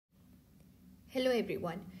Hello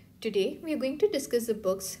everyone. Today we are going to discuss the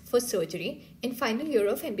books for surgery in final year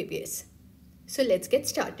of MBBS. So let's get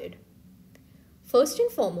started. First and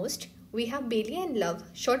foremost, we have Bailey and Love,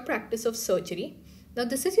 Short Practice of Surgery. Now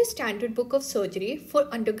this is your standard book of surgery for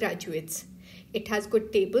undergraduates. It has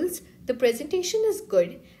good tables, the presentation is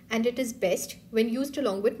good, and it is best when used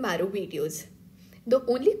along with Marrow videos. The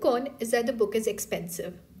only con is that the book is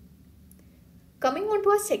expensive. Coming on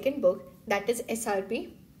to our second book, that is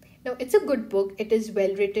SRB. Now it's a good book, it is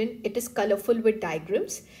well written, it is colorful with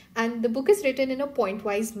diagrams, and the book is written in a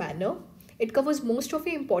point-wise manner. It covers most of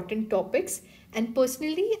the important topics, and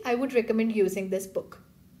personally I would recommend using this book.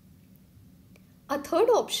 Our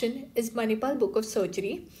third option is Manipal Book of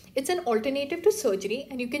Surgery. It's an alternative to surgery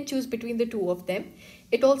and you can choose between the two of them.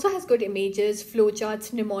 It also has good images,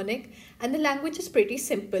 flowcharts, mnemonic, and the language is pretty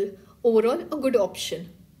simple. Overall, a good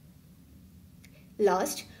option.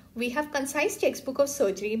 Last, we have Concise Textbook of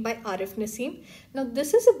Surgery by Arif Naseem. Now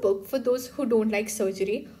this is a book for those who don't like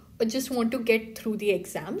surgery or just want to get through the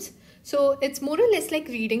exams. So it's more or less like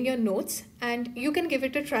reading your notes, and you can give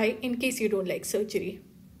it a try in case you don't like surgery.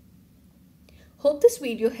 Hope this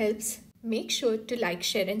video helps. Make sure to like,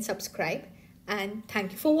 share and subscribe, and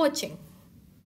thank you for watching.